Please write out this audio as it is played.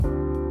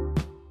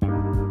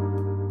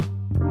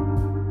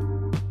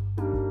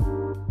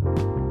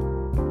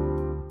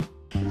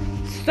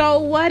So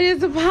what is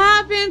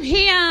poppin'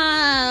 here?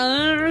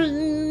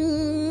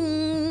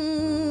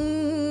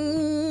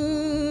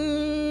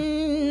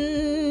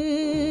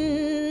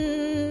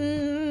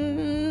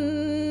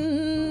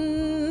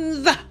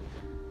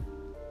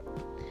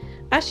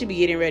 I should be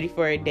getting ready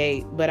for a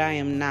date, but I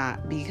am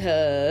not,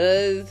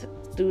 because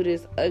dude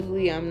is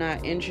ugly. I'm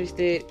not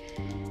interested,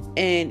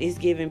 and it's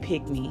giving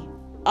pick me.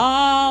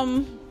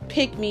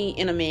 Pick me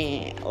in a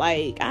man.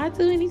 Like, I'll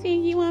do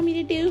anything you want me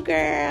to do,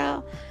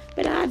 girl,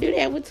 but I'll do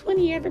that with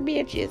 20 other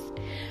bitches.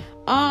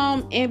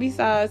 And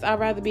besides, I'd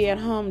rather be at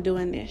home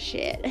doing this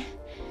shit.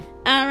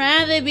 I'd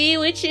rather be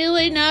with you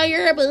and know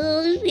you're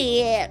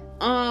bullshit.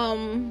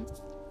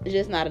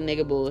 Just not a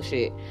nigga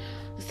bullshit.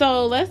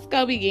 So let's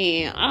go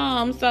begin.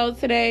 So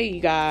today,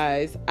 you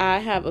guys, I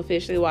have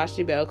officially watched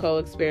the Belko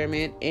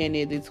Experiment, and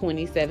it's the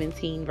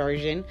 2017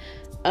 version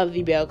of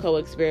the Belko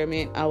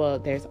Experiment. Oh, well,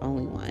 there's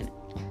only one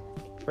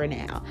for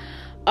now.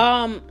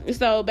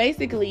 So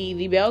basically,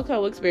 the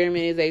Belko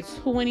Experiment is a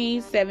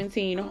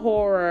 2017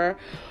 horror,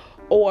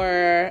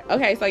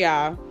 okay, so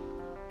y'all,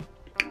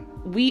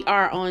 we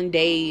are on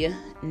day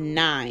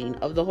 9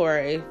 of the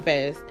Horror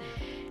Fest.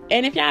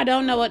 And if y'all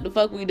don't know what the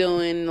fuck we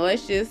doing,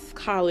 let's just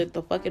call it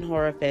the fucking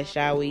Horror Fest,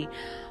 shall we?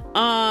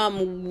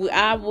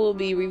 I will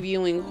be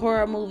reviewing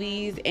horror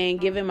movies and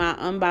giving my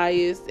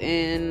unbiased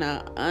and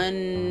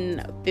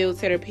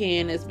unfiltered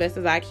opinion as best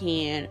as I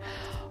can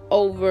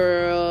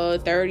over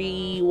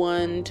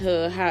 31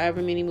 to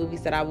however many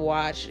movies that I've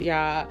watched.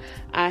 Y'all,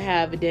 I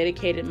have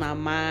dedicated my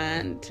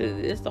mind to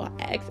this, so I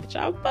ask that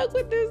y'all fuck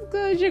with this,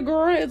 because your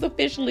girl is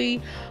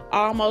officially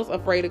almost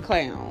afraid of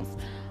clowns.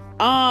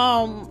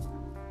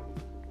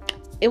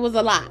 It was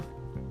a lot.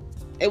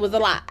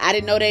 I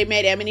didn't know they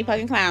made that many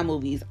fucking clown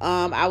movies.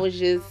 I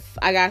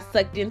got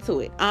sucked into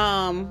it.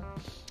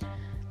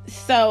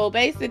 So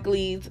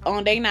basically,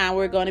 on day 9,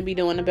 we're going to be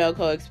doing the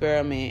Belko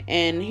Experiment.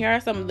 And here are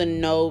some of the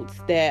notes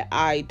that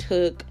I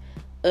took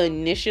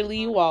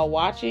initially while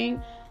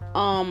watching.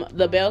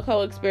 The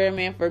Belko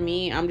Experiment, for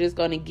me, I'm just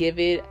going to give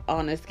it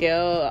on a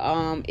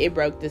scale. It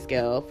broke the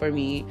scale for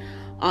me.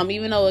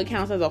 Even though it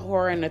counts as a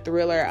horror and a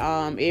thriller,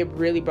 it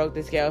really broke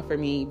the scale for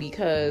me,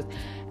 because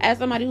as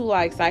somebody who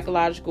likes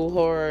psychological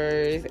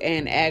horrors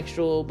and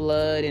actual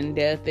blood and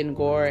death and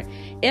gore,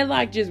 it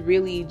like just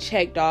really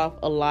checked off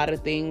a lot of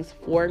things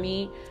for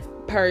me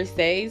per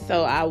se.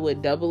 So I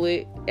would double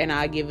it and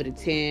I give it a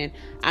 10.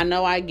 I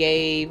know I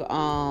gave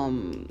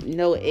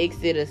No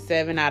Exit a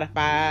 7 out of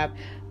 5,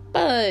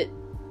 but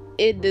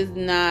it does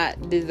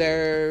not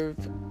deserve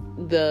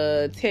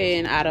the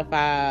 10 out of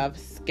 5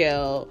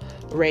 scale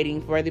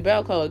rating for the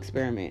Belko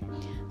Experiment.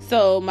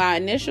 So my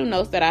initial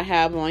notes that I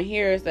have on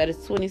here is that it's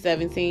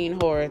 2017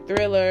 horror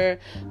thriller.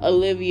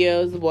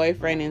 Olivia's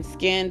boyfriend in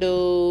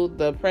Scandal.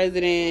 The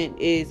president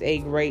is a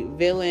great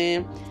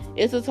villain.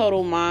 It's a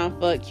total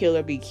mindfuck, kill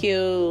or be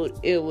killed.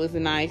 It was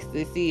nice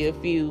to see a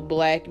few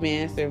black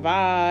men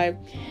survive.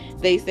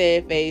 They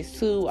said phase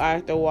 2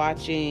 after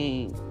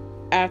watching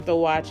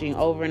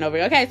over and over.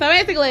 Okay, so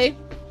basically,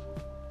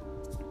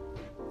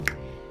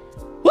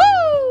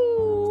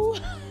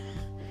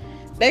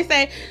 they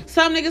say,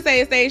 some niggas say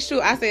it's phase 2.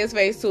 I say it's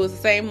phase 2. It's the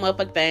same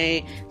motherfucking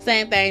thing.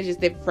 Same thing, just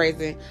different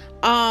phrasing.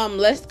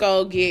 Let's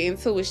go get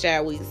into it,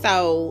 shall we?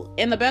 So,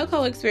 in the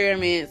Belko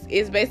Experiments,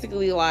 it's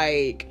basically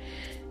like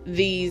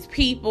these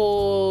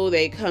people,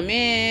 they come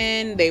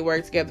in, they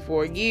work together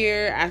for a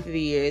year. After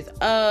the year is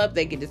up,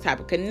 they get this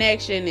type of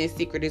connection. Their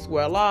secret is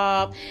well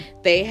off.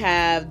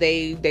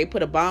 They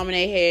put a bomb in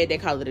their head. They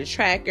call it a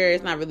tracker.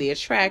 It's not really a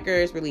tracker.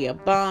 It's really a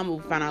bomb.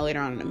 We'll find out later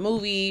on in the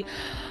movie.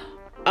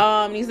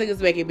 These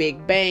niggas making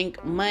big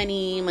bank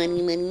money.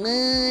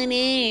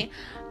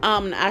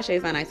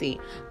 Ashe's not nice.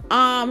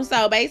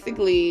 So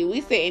basically,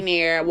 we sitting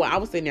there. Well, I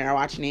was sitting there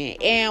watching it,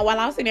 and while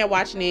I was sitting there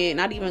watching it,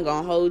 not even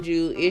gonna hold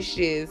you,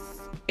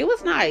 it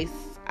was nice.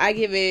 I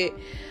give it,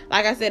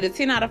 like I said, a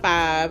 10 out of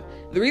 5.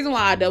 The reason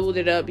why I doubled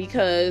it up,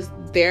 because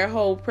their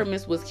whole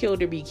premise was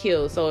kill or be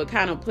killed, so it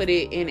kind of put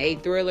it in a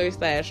thriller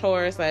 /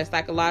 horror /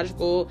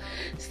 psychological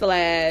 /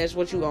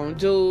 what you gonna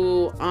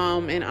do.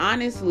 And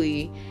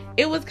honestly,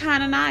 it was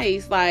kind of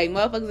nice. Like,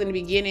 motherfuckers in the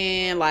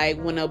beginning, like,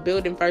 when the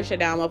building first shut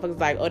down, motherfuckers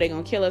like, oh, they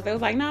gonna kill us. They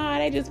was like, nah,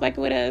 they just fucking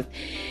with us.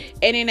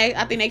 And then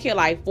I think they killed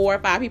like 4 or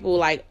 5 people,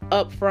 like,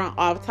 up front,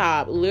 off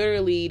top.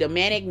 Literally, the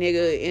manic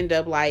nigga ended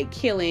up, like,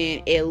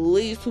 killing at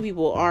least 2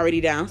 people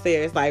already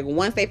downstairs. Like,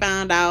 once they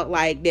found out,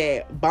 like,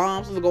 that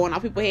bombs was going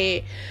off people's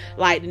head,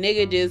 like, the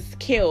nigga just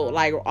killed,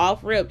 like,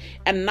 off rip.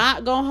 And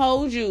not gonna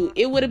hold you,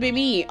 it would have been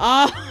me.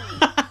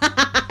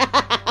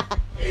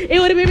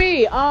 It would have been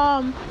me.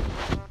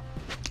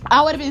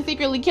 I would have been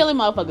secretly killing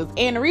motherfuckers.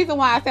 And the reason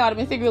why I say I would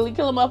have been secretly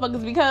killing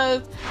motherfuckers,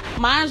 because,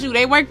 mind you,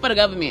 they work for the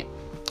government.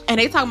 And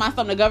they talking about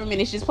something the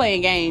government is just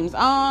playing games.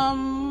 I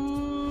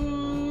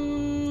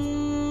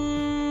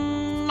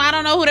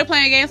don't know who they're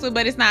playing games with,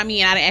 but it's not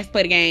me. I didn't ask to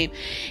play the game.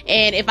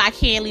 And if I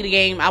can lead a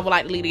game, I would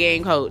like to lead a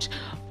game, coach.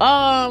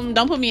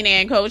 Don't put me in the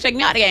game, coach. Take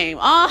me out of the game.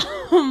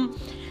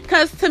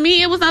 Because to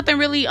me, it was nothing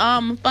really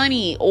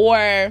funny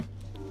or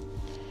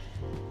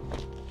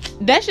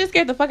That shit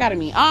scared the fuck out of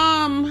me.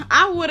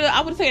 I would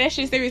have taken that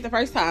shit serious the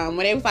first time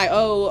when they was like,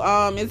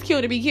 oh, it's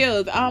killed to be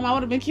killed. I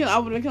would have been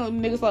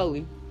killing niggas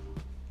slowly.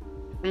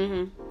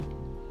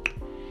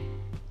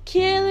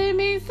 Killing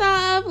me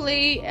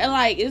softly, and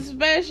like,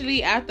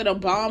 especially after the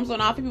bombs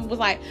went off, people was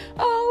like,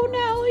 oh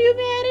no,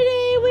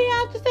 humanity, we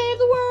have to save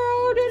the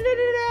world.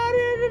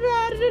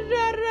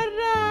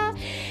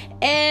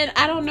 And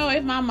I don't know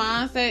if my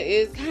mindset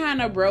is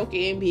kind of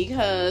broken,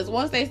 because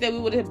once they said we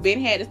would have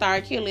had to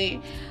start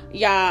killing,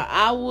 y'all,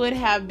 I would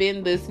have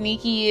been the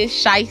sneakiest,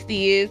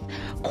 shystiest,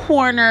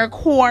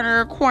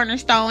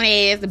 cornerstone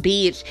ass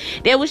bitch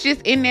that was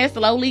just in there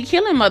slowly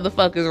killing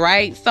motherfuckers,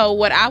 right? So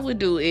what I would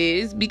do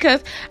is,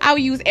 because I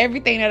would use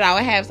everything that I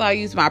would have, so I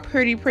used my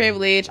pretty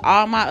privilege,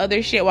 all my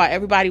other shit, while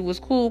everybody was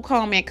cool,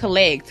 calm, and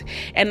collect,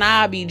 and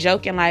I'd be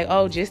joking like,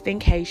 oh, just in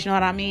case, you know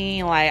what I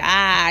mean? Like,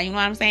 you know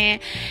what I'm saying?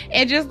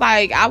 And just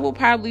like, I will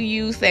probably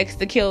use sex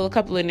to kill a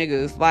couple of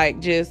niggas, like,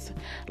 just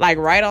like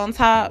right on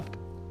top,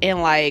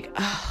 and like,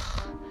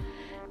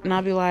 and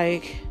I'll be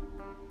like,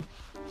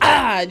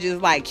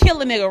 just like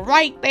kill a nigga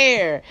right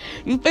there.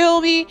 You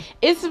feel me?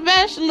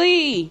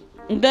 Especially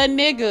the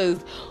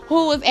niggas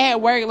who was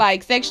at work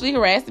like sexually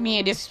harassing me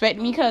and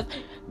disrespecting me, because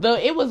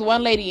it was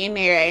one lady in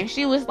there and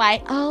she was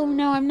like, oh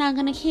no, I'm not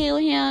gonna kill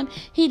him,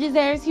 he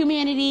deserves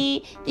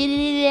humanity,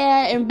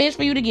 and bitch,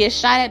 for you to get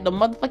shot at the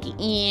motherfucking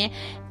end,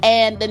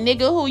 and the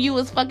nigga who you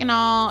was fucking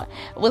on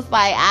was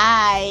like,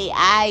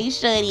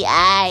 shorty,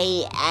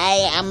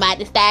 I'm about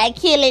to start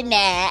killing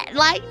that.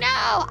 Like, no,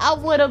 I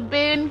would have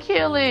been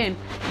killing.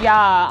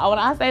 Y'all, when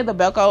I say the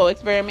Belko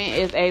experiment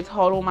is a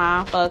total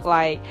mindfuck,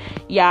 like,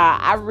 yeah,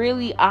 I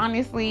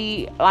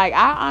honestly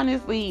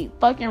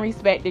fucking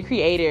respect the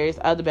creators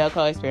of the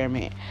Belko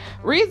experiment.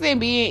 Reason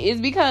being is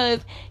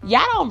because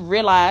y'all don't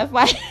realize,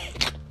 like,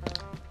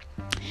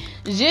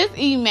 just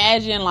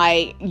imagine,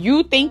 like,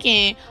 you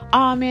thinking,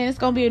 oh man, it's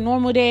gonna be a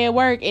normal day at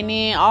work, and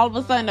then all of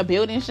a sudden the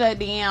building shut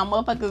down,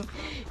 motherfuckers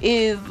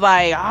is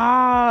like,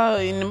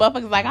 and the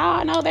motherfuckers like,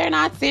 oh no, they're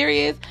not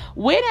serious.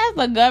 When has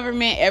the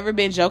government ever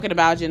been joking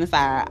about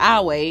genocide?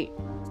 I'll wait,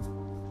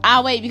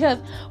 because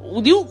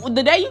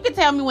the day you can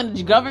tell me when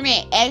the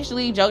government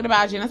actually joked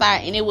about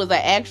genocide and it was an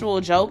actual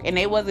joke and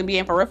they wasn't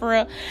being for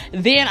real,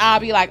 then I'll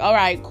be like, all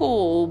right,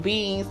 cool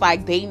beans.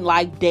 Like, they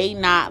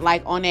not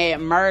like on that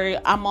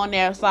murder, I'm on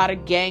that side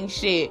of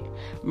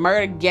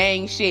murder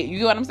gang shit. You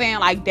know what I'm saying?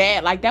 Like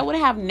that would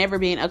have never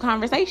been a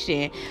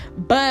conversation.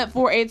 But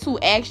for it to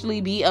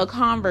actually be a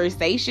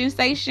conversation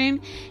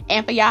station,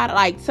 and for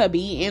y'all to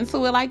be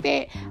into it like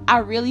that, I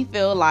really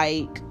feel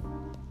like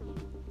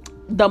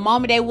the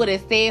moment they would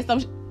have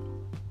said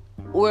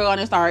we're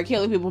gonna start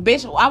killing people,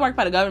 bitch, I work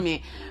for the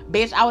government,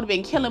 bitch, I would have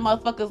been killing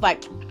motherfuckers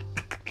like,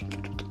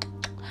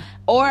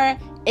 or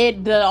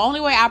the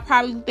only way I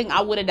probably think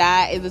I would have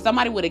died is if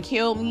somebody would have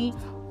killed me,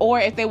 or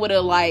if they would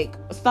have like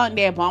sunk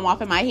that bomb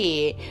off in my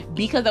head,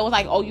 because it was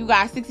like, oh, you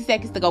got 60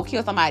 seconds to go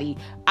kill somebody.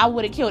 I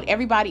would have killed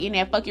everybody in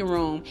that fucking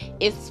room,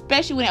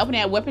 especially when they opened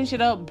that weapon shit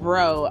up,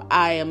 bro.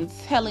 I am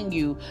telling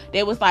you,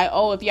 they was like,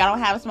 oh, if y'all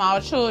don't have small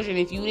children,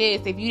 if you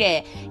this, if you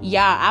that,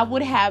 yeah, I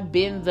would have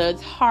been the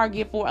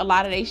target for a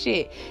lot of they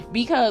shit,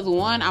 because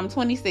one, I'm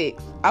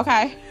 26,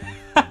 okay?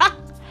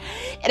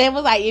 And it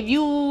was like, if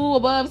you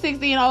above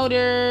 60 and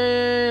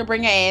older,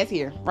 bring your ass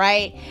here,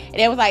 right?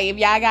 And it was like, if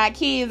y'all got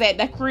kids at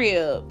the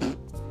crib,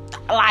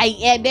 like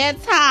at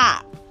that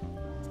time.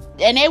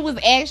 And it was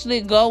actually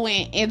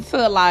going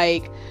into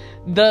like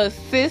the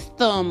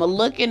system,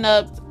 looking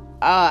up,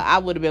 I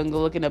would have been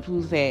looking up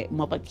who's had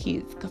motherfucking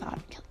kids, because I would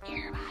have killed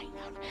everybody.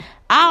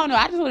 I don't know.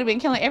 I just would have been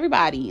killing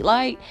everybody.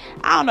 Like,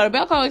 I don't know. The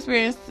Belko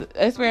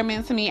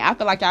experiment, to me, I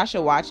feel like y'all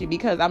should watch it,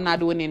 because I'm not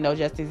doing it no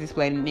justice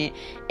explaining it.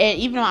 And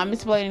even though I'm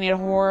explaining it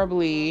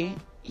horribly,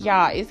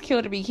 y'all, it's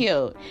killed to be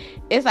killed.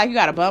 It's like you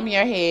got a bump in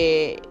your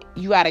head,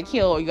 you gotta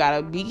kill, or you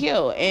gotta be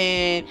killed.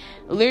 And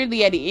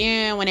literally at the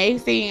end, when they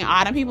seen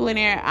all them people in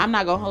there, I'm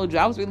not gonna hold you,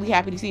 I was really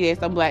happy to see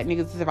that some black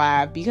niggas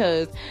survived,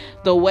 because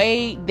the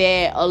way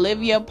that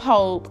Olivia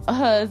Pope,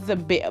 her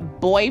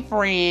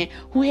boyfriend,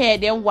 who had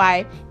their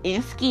wife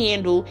in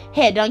Scandal,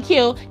 had done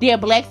killed their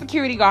black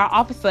security guard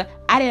officer,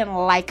 I didn't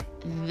like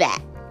that.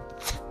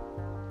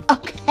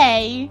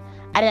 Okay?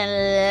 I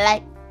didn't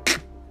like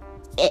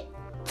it.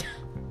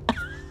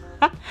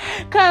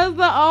 Cause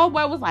the old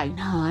boy was like,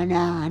 nah,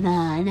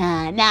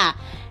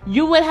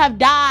 you would have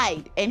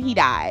died. And he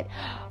died.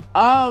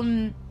 I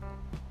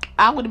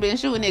would have been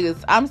shooting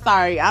niggas. I'm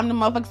sorry, I'm the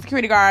motherfucking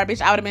security guard,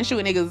 bitch. I would have been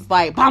shooting niggas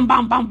like bum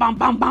bum bum bum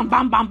bum bum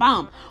bum bum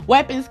bum.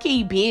 Weapons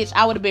key, bitch.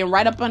 I would have been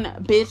right up on,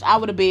 bitch. I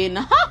would have been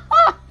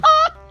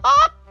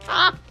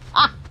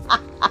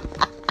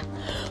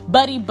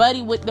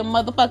buddy with the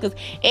motherfuckers.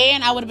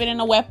 And I would have been in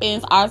the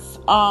weapons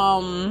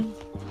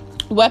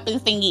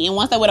thingy, and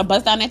once I would have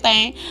bust down that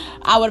thing,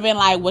 I would have been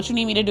like, what you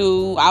need me to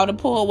do? I would have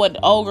pulled what the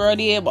old girl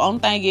did, but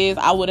only thing is,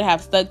 I would have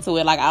stuck to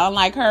it. Like, I don't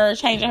like her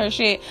changing her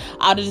shit.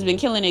 I would have just been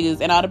killing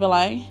niggas, and I would have been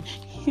like,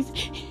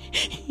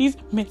 he's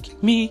making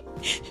me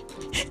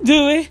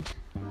do it.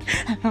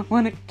 I don't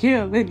want to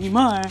kill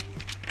anymore.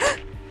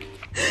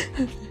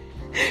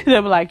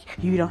 They'll be like,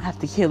 you don't have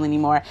to kill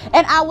anymore.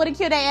 And I would have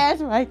killed their ass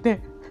right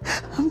there.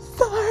 I'm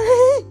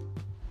sorry.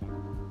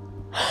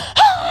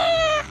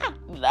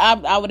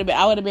 I would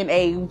have been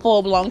a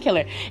full-blown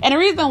killer. And the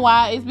reason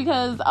why is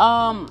because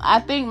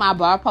I think my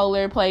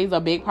bipolar plays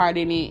a big part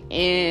in it,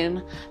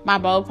 and my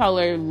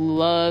bipolar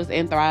loves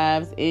and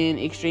thrives in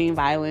extreme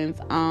violence.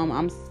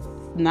 I'm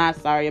not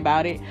sorry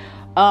about it.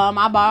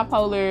 My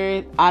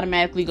bipolar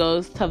automatically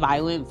goes to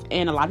violence,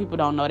 and a lot of people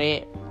don't know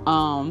that.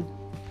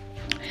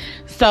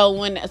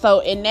 So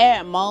in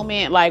that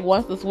moment, like,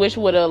 once the switch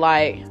would have,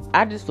 like,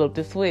 I just flipped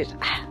the switch.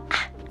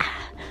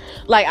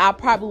 Like, I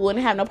probably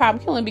wouldn't have no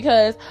problem killing,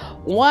 because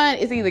one,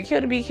 it's either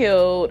kill to be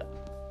killed.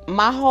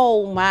 My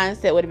whole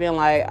mindset would have been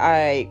like, all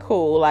right,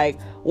 cool. Like,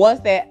 once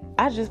that,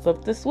 I just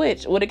flipped the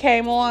switch would have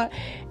came on,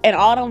 and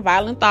all them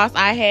violent thoughts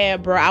I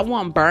had, bro, I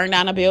wouldn't burn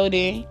down a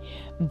building,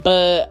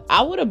 but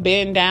I would have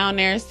been down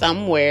there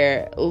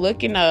somewhere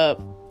looking up,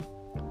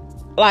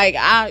 like,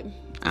 I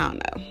don't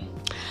know.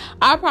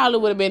 I probably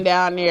would have been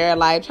down there,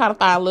 like, trying to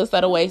find little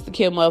subtle ways to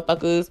kill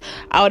motherfuckers.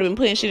 I would have been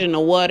putting shit in the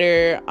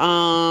water.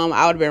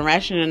 I would have been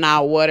rationing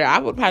out water. I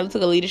would probably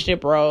took a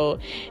leadership role,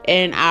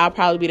 and I'll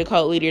probably be the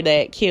cult leader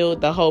that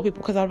killed the whole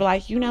people, because I'd be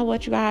like, you know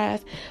what, you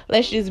guys,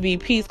 let's just be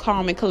peace,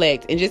 calm, and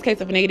collect. And just in case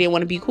if a nigga didn't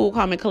want to be cool,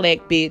 calm, and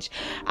collect, bitch,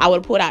 I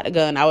would have pulled out the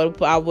gun. I would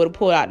have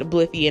pulled out the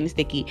bliffy and the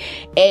sticky.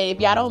 And if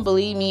y'all don't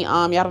believe me,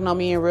 y'all don't know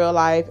me in real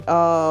life,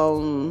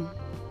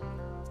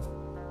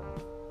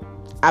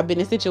 I've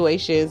been in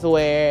situations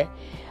where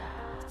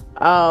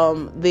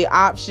the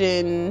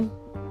option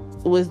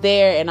was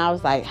there, and I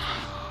was like,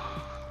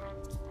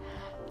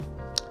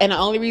 and the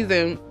only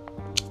reason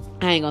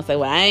I ain't gonna say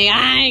what I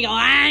ain't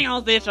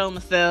gonna snitch on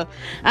myself.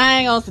 All I'm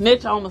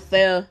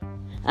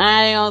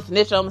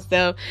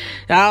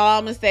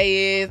gonna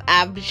say is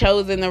I've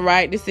chosen the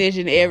right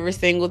decision every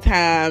single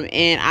time,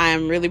 and I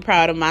am really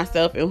proud of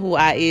myself and who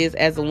I is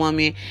as a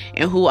woman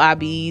and who I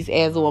be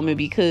as a woman,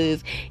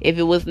 because if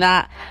it was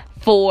not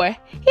for, if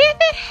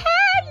it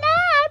had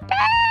not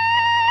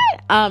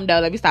been, no,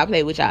 let me stop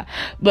playing with y'all.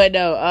 But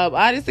no,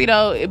 honestly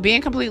though,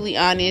 being completely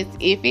honest,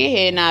 if it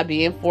had not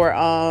been for,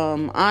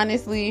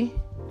 honestly,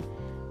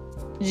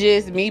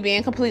 just me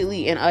being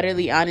completely and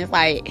utterly honest,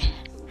 like,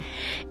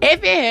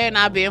 if it had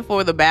not been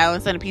for the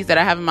balance and the peace that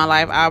I have in my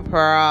life, I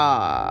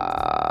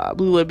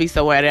probably would be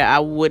somewhere that I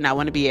would not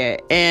want to be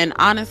at. And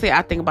honestly,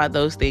 I think about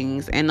those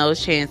things and those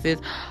chances.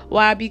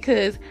 Why?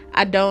 Because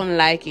I don't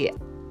like it.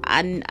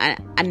 I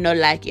don't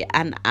like it.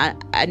 I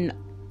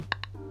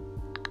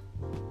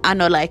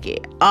know like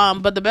it.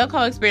 But the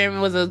Belko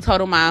experiment was a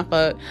total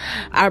mindfuck.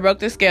 I broke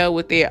the scale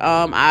with it.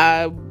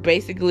 I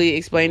basically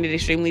explained it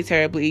extremely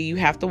terribly. You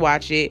have to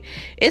watch it.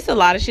 It's a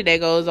lot of shit that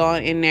goes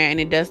on in there, and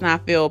it does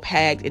not feel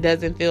packed. It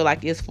doesn't feel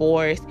like it's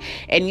forced.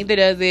 And neither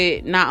does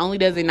it, not only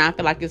does it not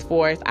feel like it's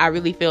forced, I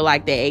really feel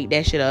like they ate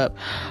that shit up.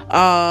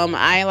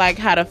 I ain't like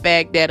how the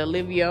fact that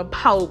Olivia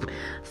Pope,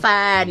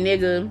 side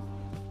nigga,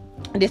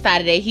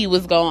 decided that he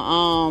was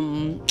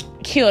gonna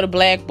kill the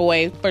black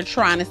boy for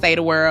trying to save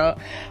the world,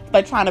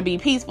 for trying to be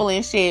peaceful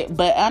and shit.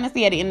 But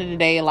honestly, at the end of the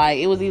day, like,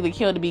 it was either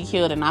killed to be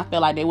killed, and I feel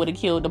like they would have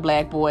killed the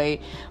black boy,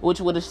 which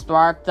would have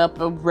sparked up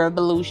a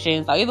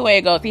revolution. So either way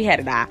it goes, he had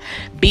to die,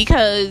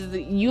 because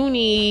you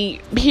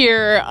need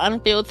pure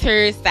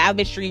unfiltered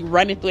savagery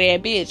running through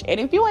that bitch. And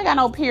if you ain't got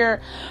no pure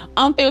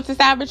unfiltered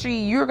savagery,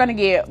 you're gonna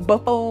get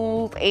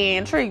buffooned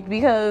and tricked,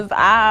 because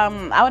I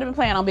would have been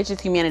playing on bitches'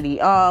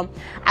 humanity. I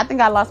think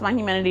I lost my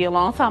humanity a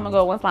long time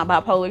ago once my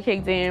bipolar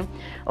kicked in.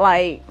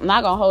 Like, I'm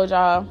not gonna hold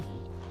y'all,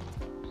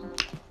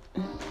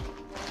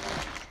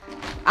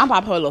 I'm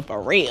bipolar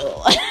for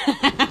real.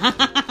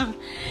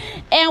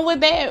 And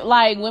with that,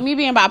 like, with me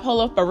being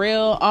bipolar for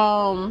real,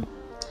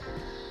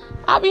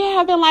 I'll be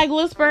having like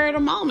little spur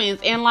of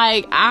moments, and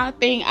like, I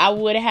think I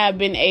would have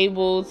been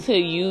able to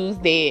use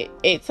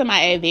it to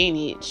my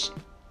advantage,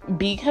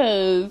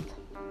 because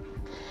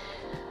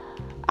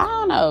I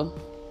don't know.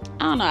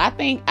 I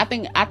think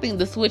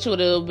the switch would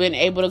have been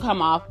able to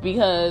come off,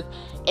 because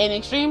in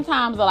extreme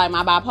times of like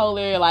my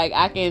bipolar, like,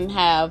 I can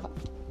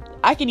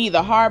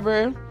either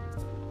harbor,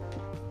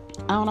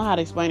 I don't know how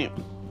to explain it.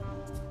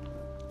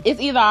 It's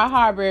either I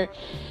harbor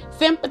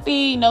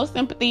sympathy, no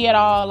sympathy at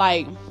all.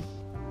 Like,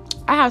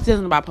 I have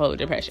seasonal bipolar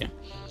depression.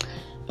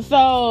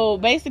 So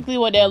basically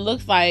what that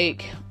looks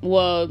like,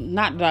 well,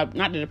 not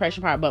the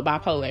depression part, but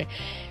bipolar.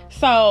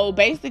 So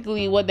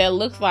basically what that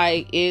looks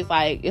like is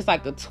like, it's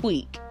like a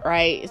tweak,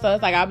 right? So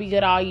it's like I'll be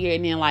good all year,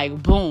 and then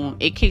like, boom,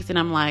 it kicks in.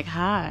 I'm like,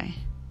 hi,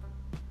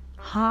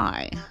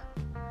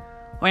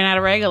 we're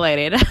not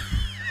regulated.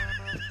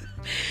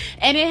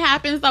 And it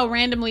happens so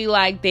randomly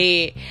like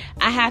that,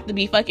 I have to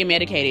be fucking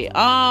medicated.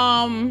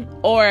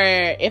 Or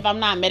if I'm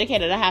not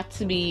medicated, I have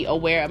to be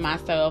aware of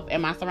myself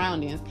and my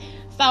surroundings.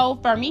 So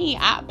for me,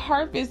 I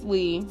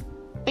purposely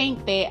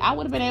think that I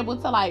would have been able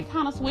to like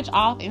kind of switch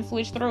off and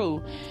switch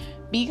through,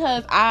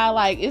 because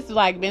it's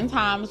like been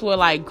times where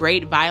like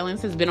great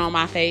violence has been on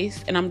my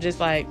face, and I'm just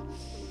like,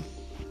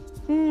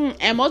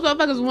 And most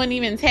motherfuckers wouldn't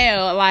even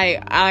tell.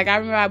 Like I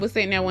remember I was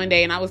sitting there one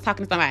day and I was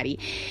talking to somebody,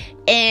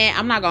 and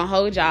I'm not gonna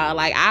hold y'all.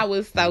 Like, I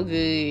was so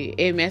good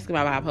at masking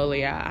my bipolar,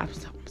 y'all. I'm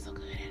so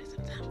good at it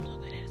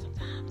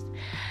sometimes.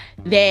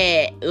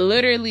 That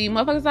literally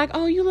motherfuckers like,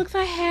 oh, you look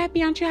so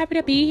happy. Aren't you happy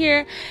to be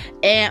here?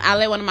 And I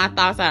let one of my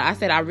thoughts out. I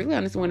said, I really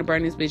honestly want to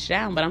burn this bitch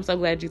down, but I'm so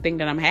glad you think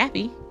that I'm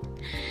happy.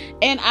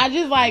 And I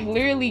just like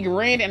literally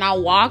grinned and I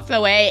walked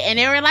away, and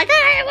they were like,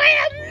 hey, wait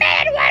a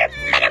minute,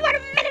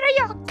 are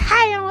you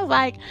okay? I was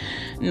like,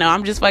 no,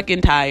 I'm just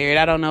fucking tired.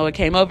 I don't know what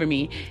came over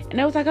me. And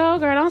they was like, oh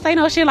girl, don't say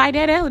no shit like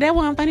that. That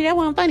wasn't funny.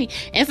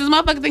 And since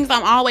motherfucker thinks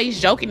I'm always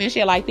joking and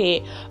shit like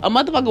that, a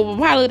motherfucker would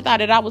probably have thought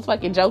that I was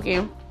fucking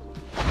joking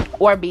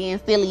or being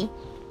silly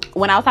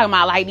when I was talking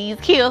about like these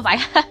kills, like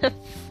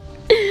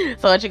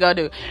so what you gonna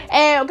do?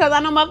 And because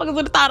I know motherfuckers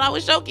would have thought I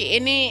was joking.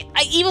 And then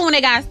even when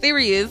it got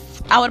serious,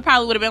 I would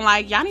have been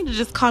like, y'all need to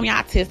just calm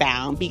y'all tits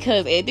down,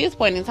 because at this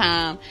point in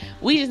time,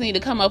 we just need to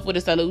come up with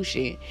a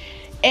solution.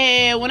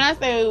 And when I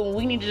say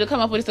we needed to come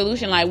up with a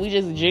solution, like we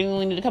just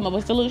genuinely need to come up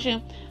with a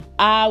solution,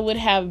 I would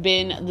have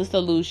been the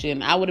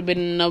solution. I would have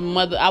been I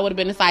would have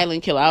been a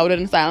silent killer. I would have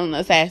been a silent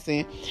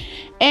assassin.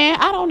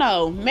 And I don't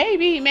know,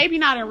 maybe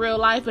not in real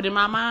life, but in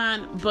my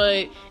mind.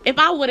 But if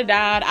I would have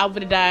died, I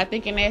would have died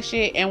thinking that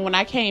shit. And when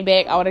I came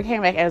back, I would have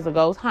came back as a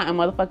ghost, hunting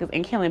motherfuckers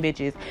and killing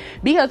bitches.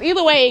 Because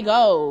either way it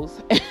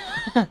goes,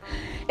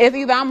 it's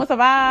either I'm gonna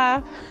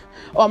survive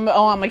or I'm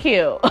gonna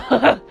kill.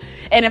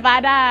 And if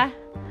I die,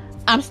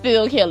 I'm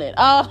still killing.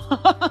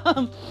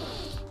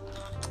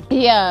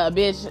 Yeah,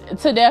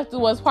 bitch, to death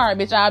do us part,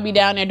 bitch. I'll be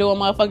down there doing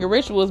motherfucking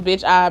rituals,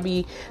 bitch. I'll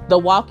be the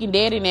Walking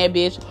Dead in that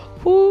bitch.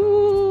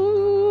 Ooh,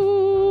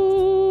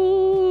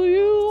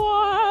 you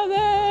are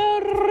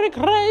very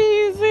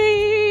crazy.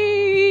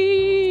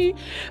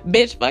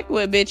 Bitch, fuck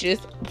with bitches.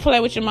 Play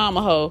with your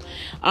mama, hoe.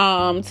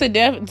 To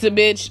death, to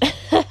bitch.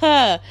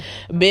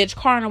 Bitch,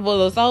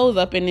 Carnival of Souls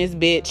up in this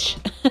bitch.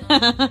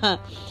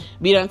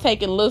 Be done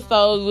taking little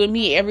souls with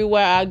me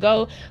everywhere I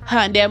go.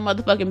 Hunt that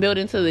motherfucking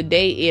building till the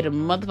day it'll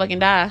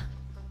motherfucking die.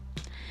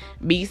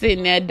 Be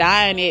sitting there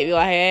dying it. Be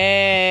like,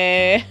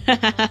 hey.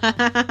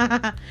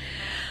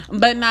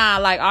 But nah,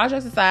 like, all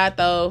jokes aside,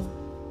 though,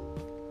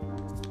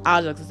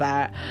 the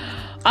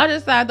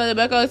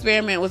Becco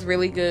experiment was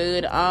really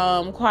good.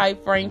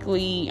 Quite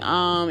frankly,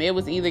 it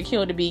was either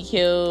kill to be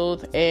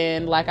killed.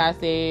 And like I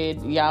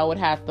said, y'all would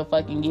have to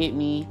fucking get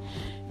me.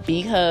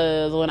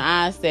 Because when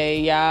I say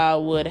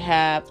y'all would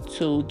have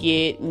to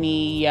get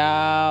me,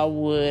 y'all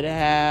would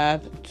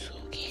have to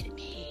get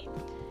me.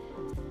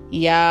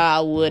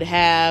 Y'all would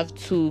have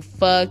to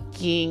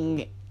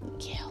fucking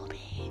kill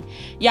me.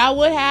 Y'all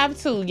would have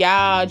to.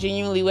 Y'all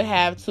genuinely would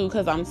have to.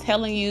 Because I'm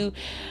telling you,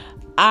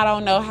 I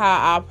don't know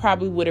how I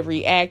probably would have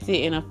reacted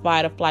in a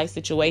fight or flight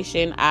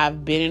situation.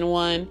 I've been in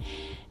one.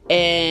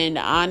 And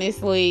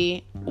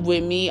honestly,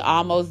 with me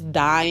almost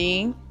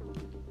dying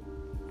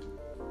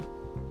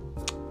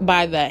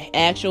by the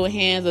actual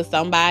hands of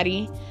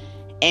somebody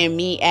and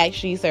me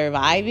actually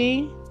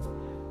surviving,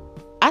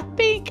 I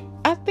think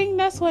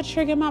that's what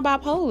triggered my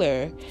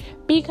bipolar.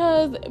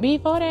 Because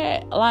before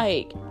that,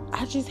 like,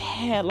 I just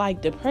had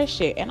like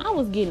depression and I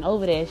was getting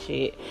over that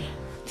shit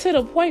to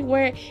the point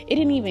where it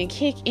didn't even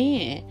kick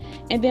in.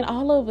 And then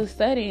all of a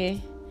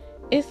sudden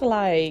it's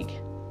like,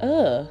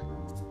 and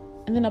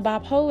then the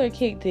bipolar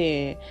kicked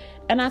in.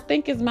 And I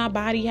think it's my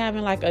body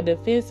having like a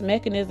defense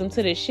mechanism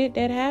to the shit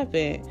that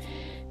happened.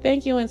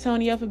 Thank you,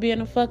 Antonio, for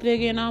being a fuck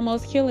nigga and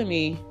almost killing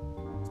me.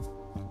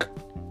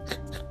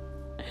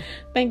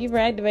 Thank you for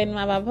activating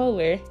my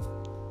bipolar.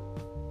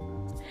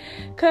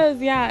 Cause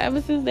yeah, ever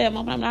since that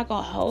moment, I'm not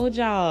gonna hold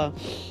y'all.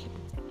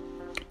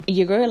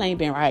 Your girl ain't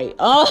been right.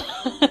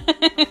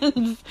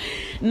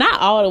 Not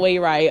all the way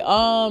right.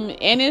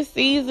 And it's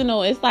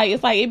seasonal. It's like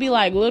it be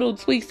like little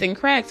tweaks and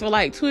cracks for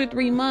like 2 or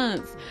 3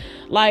 months.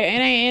 Like it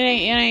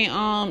ain't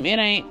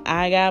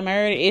I got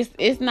murdered.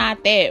 It's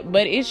not that,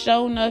 but it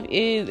sure enough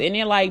is, and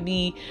it like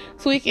be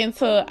tweaking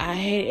to I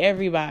hate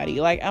everybody.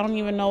 Like I don't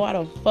even know why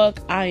the fuck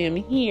I am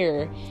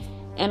here,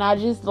 and I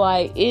just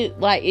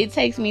it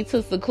takes me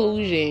to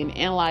seclusion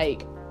and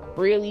like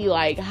really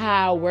like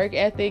high work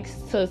ethics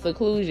to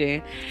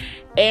seclusion.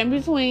 And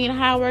between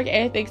high work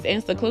ethics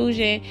and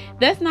seclusion,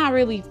 that's not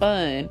really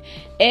fun.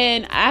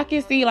 And I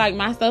can see like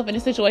myself in a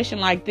situation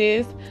like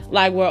this,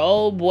 like where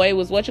old boy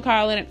was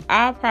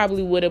I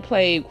probably would have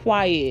played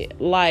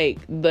quiet, like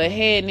the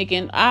head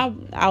nigga. I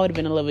would have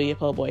been a Olivia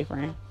Pope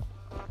boyfriend.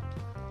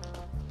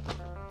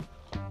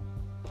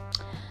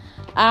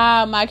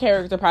 My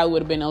character probably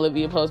would have been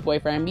Olivia Pope's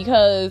boyfriend,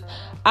 because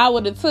I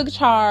would have took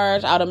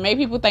charge. I would have made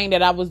people think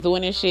that I was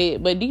doing this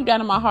shit. But deep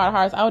down in my heart of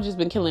hearts, I would just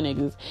been killing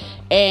niggas.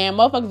 And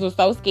motherfuckers were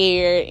so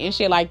scared and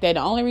shit like that.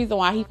 The only reason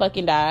why he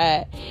fucking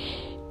died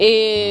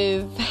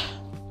is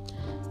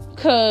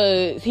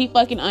because he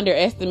fucking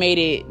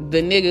underestimated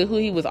the nigga who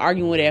he was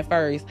arguing with at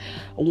first.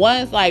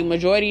 Once like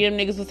majority of them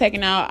niggas was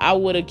taken out, I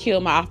would have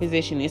killed my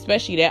opposition,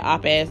 especially that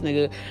op ass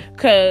nigga.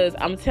 Cause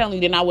I'm telling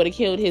you, then I would have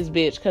killed his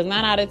bitch. Cause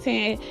 9 out of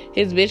 10,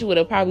 his bitch would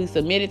have probably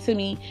submitted to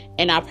me,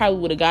 and I probably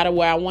would have got her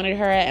where I wanted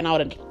her at, and I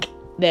would have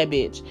that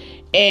bitch.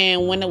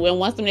 And when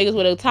once some niggas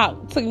would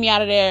have took me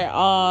out of there,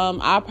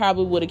 I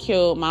probably would have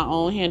killed my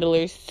own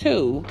handlers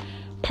too,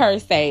 per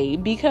se,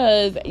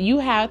 because you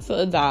have to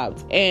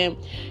adopt. And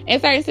in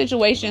certain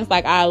situations,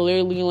 like, I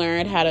literally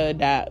learned how to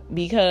adopt,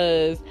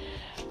 because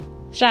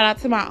shout out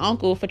to my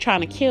uncle for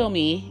trying to kill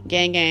me,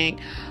 gang.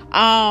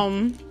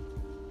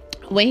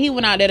 When he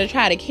went out there to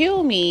try to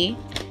kill me,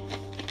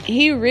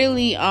 he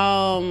really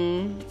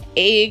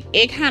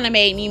it kind of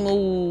made me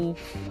move.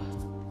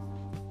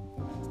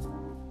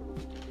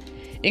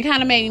 It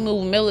kind of made me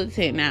move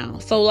militant now.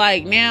 So,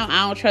 like, now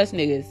I don't trust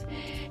niggas.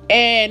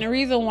 And the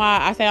reason why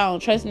I say I don't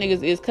trust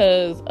niggas is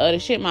because of the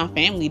shit my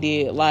family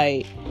did.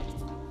 Like,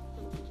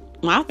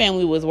 my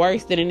family was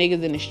worse than the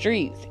niggas in the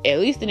streets. At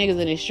least the niggas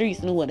in the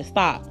streets knew when to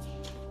stop.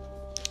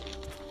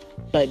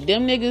 But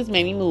them niggas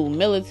made me move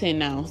militant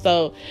now.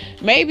 So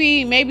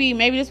maybe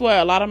this is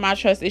where a lot of my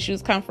trust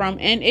issues come from.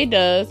 And it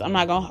does. I'm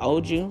not gonna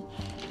hold you.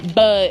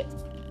 But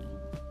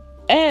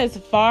as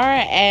far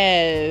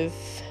as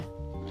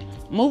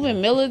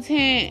moving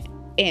militant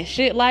and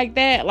shit like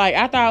that, like,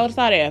 after I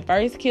saw that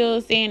first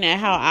kill, seeing that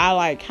how I,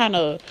 like, kind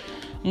of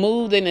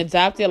moved and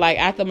adopted, like,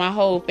 after my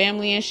whole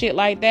family and shit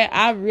like that,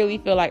 I really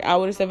feel like I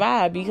would have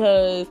survived,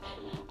 because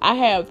I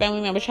had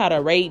family members try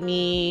to rape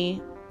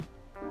me,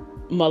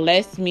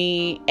 molest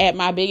me at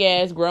my big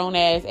ass grown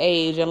ass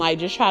age, and, like,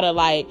 just try to,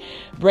 like,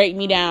 break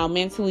me down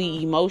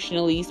mentally,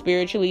 emotionally,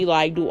 spiritually,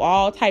 like, do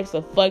all types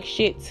of fuck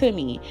shit to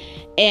me,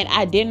 and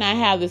I did not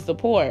have the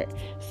support.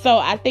 So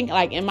I think,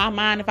 like, in my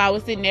mind, if I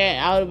was sitting there,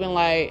 I would have been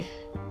like,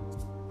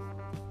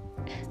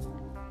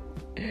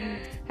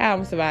 how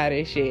I'm surviving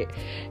this shit.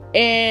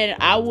 And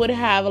I would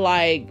have,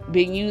 like,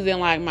 been using,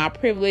 like, my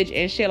privilege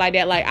and shit like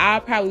that. Like,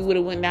 I probably would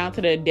have went down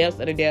to the depths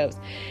of the depths.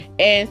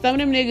 And some of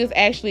them niggas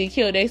actually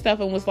killed their stuff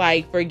and was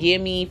like,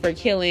 forgive me for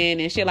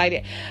killing and shit like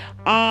that.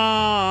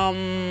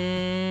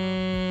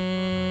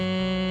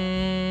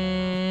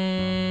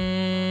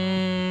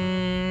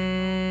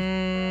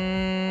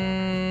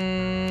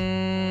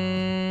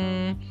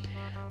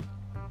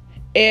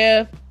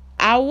 If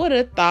I would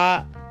have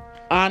thought,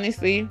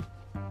 honestly,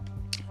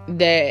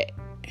 that,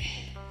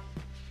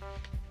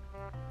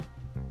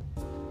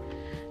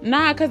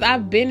 because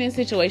I've been in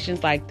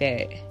situations like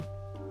that.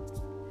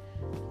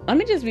 Let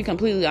me just be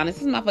completely honest.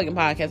 This is my fucking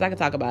podcast. I can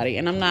talk about it.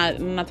 And I'm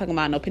not talking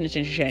about no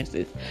penitentiary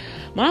chances.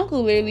 My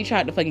uncle literally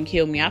tried to fucking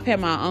kill me. I've had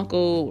my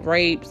uncle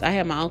rapes. I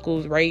had my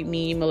uncles rape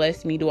me,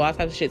 molest me, do all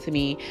types of shit to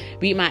me,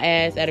 beat my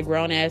ass at a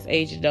grown ass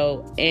age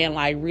though, and,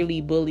 like,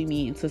 really bully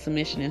me into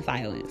submission and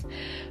silence.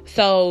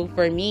 So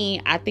for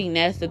me, I think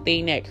that's the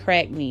thing that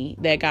cracked me,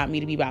 that got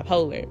me to be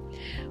bipolar.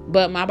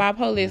 But my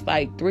bipolar is,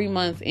 like, 3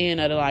 months in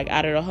out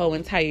of the whole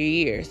entire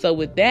year. So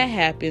with that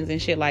happens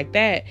and shit like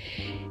that,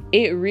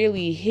 it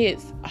really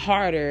hits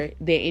harder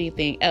than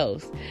anything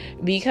else,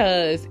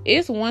 because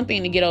it's one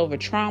thing to get over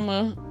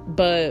trauma,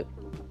 but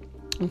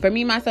for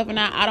me, myself, and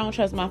I don't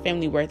trust my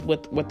family worth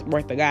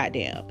a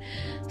goddamn.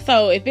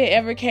 So if it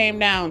ever came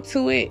down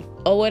to it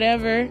or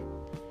whatever,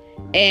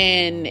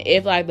 and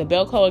if, like, the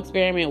Belko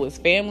experiment was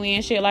family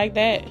and shit like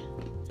that,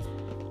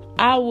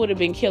 I would have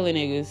been killing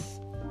niggas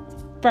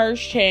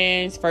first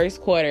chance, first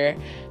quarter,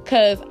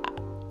 because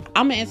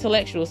I'm an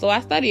intellectual, so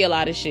I study a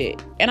lot of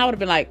shit. And I would have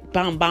been like,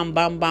 bum, bum,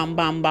 bum, bum,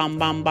 bum, bum,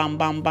 bum, bum,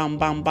 bum, bum,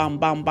 bum, bum,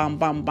 bum, bum,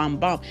 bum, bum,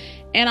 bum.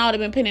 And I would have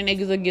been pitting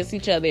niggas against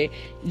each other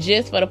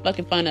just for the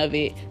fucking fun of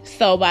it.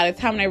 So by the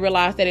time they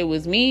realized that it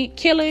was me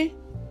killing,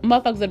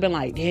 motherfuckers have been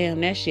like,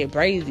 damn, that shit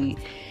brazy.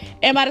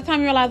 And by the time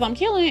you realize I'm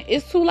killing,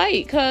 it's too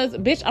late, because,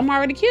 bitch, I'm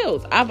already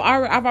killed. I've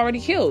already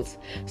killed.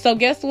 So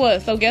guess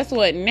what?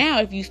 Now,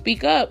 if you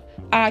speak up,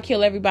 I'll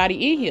kill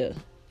everybody in here.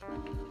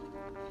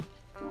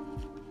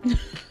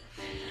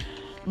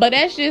 But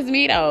that's just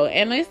me though.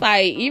 And it's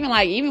like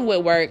even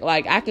with work,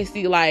 like, I could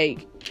see,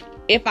 like,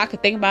 if I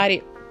could think about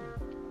it,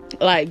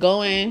 like,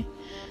 going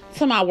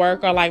to my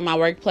work or, like, my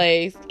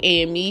workplace,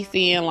 and me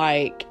seeing,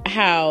 like,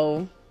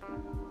 how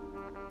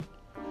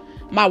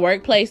my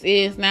workplace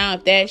is now,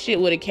 if that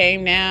shit would have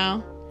came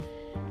down,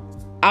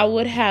 I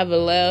would have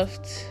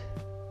left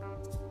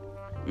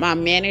my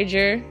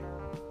manager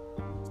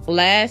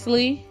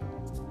lastly,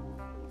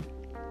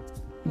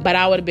 but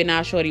I would have been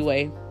out shorty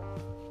way.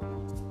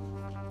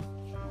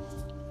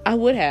 I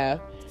would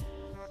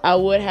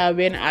have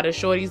been out of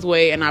shorty's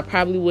way, and I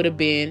probably would have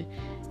been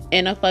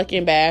in a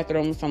fucking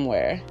bathroom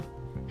somewhere,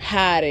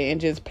 hiding and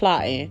just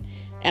plotting.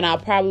 And I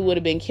probably would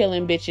have been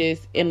killing bitches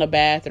in the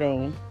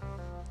bathroom.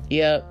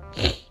 Yep.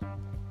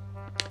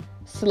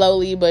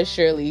 Slowly but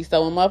surely.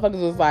 So when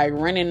motherfuckers was, like,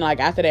 running, like,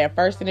 after that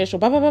first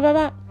initial I probably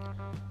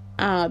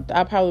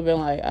been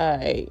like,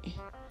 alright.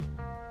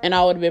 And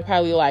I would have been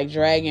probably, like,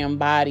 dragging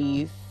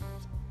bodies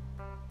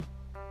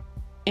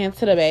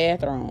into the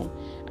bathroom.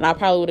 And I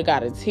probably would have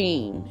got a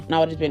team. And I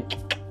would have been...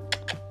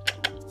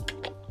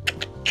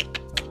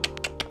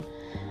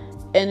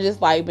 and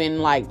just, like, been,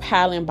 like,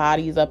 piling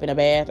bodies up in the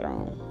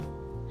bathroom.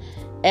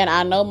 And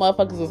I know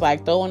motherfuckers was,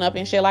 like, throwing up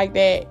and shit like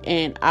that.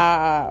 And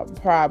I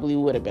probably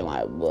would have been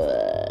like, what?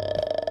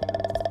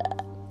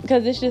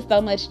 Because it's just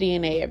so much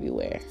DNA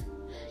everywhere.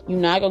 You're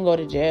not going to go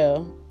to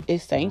jail.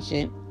 It's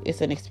sanctioned.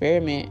 It's an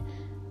experiment.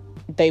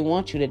 They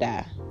want you to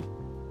die.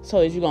 So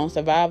is you gonna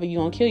survive or you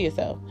gonna kill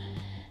yourself?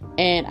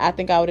 And I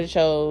think I would have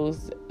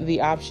chose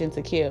the option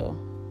to kill.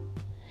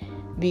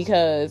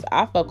 Because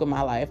I fuck with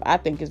my life. I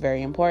think it's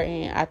very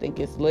important. I think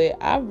it's lit.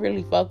 I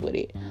really fuck with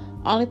it.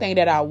 Only thing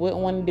that I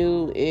wouldn't want to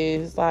do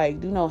is like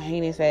do no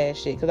heinous ass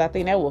shit. Because I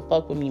think that will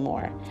fuck with me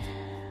more.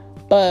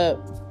 But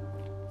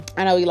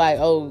I know you like,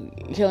 oh,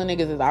 killing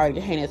niggas is already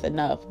heinous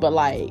enough. But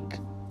like,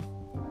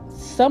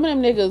 some of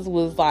them niggas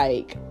was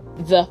like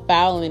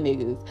defiling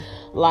niggas.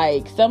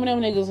 Like, some of them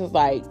niggas was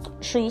like,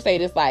 true say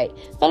this, like,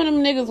 some of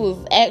them niggas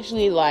was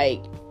actually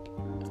like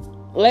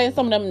letting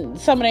some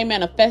of their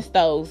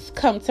manifestos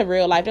come to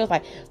real life. They was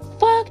like,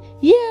 fuck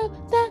you,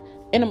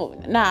 in the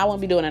movie. Nah, I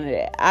won't be doing none of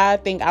that. I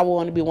think I would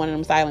want to be one of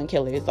them silent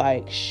killers.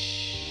 Like,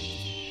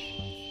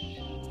 shh.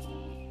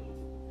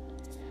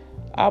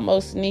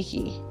 Almost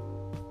sneaky.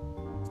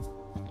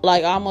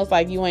 Like, almost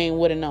like you ain't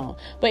would have known.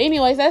 But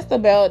anyways, that's the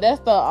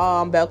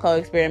Belko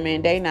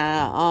experiment, day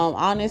 9.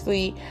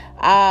 Honestly,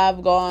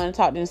 I've gone and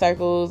talked in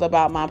circles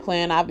about my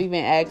plan. I've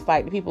even asked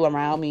like the people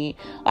around me,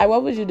 like,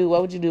 what would you do?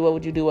 What would you do? What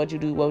would you do? What would you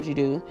do? What would you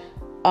do?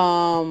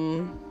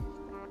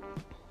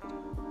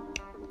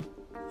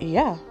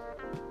 Yeah.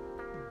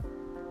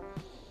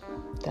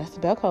 That's the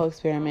Belko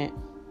experiment.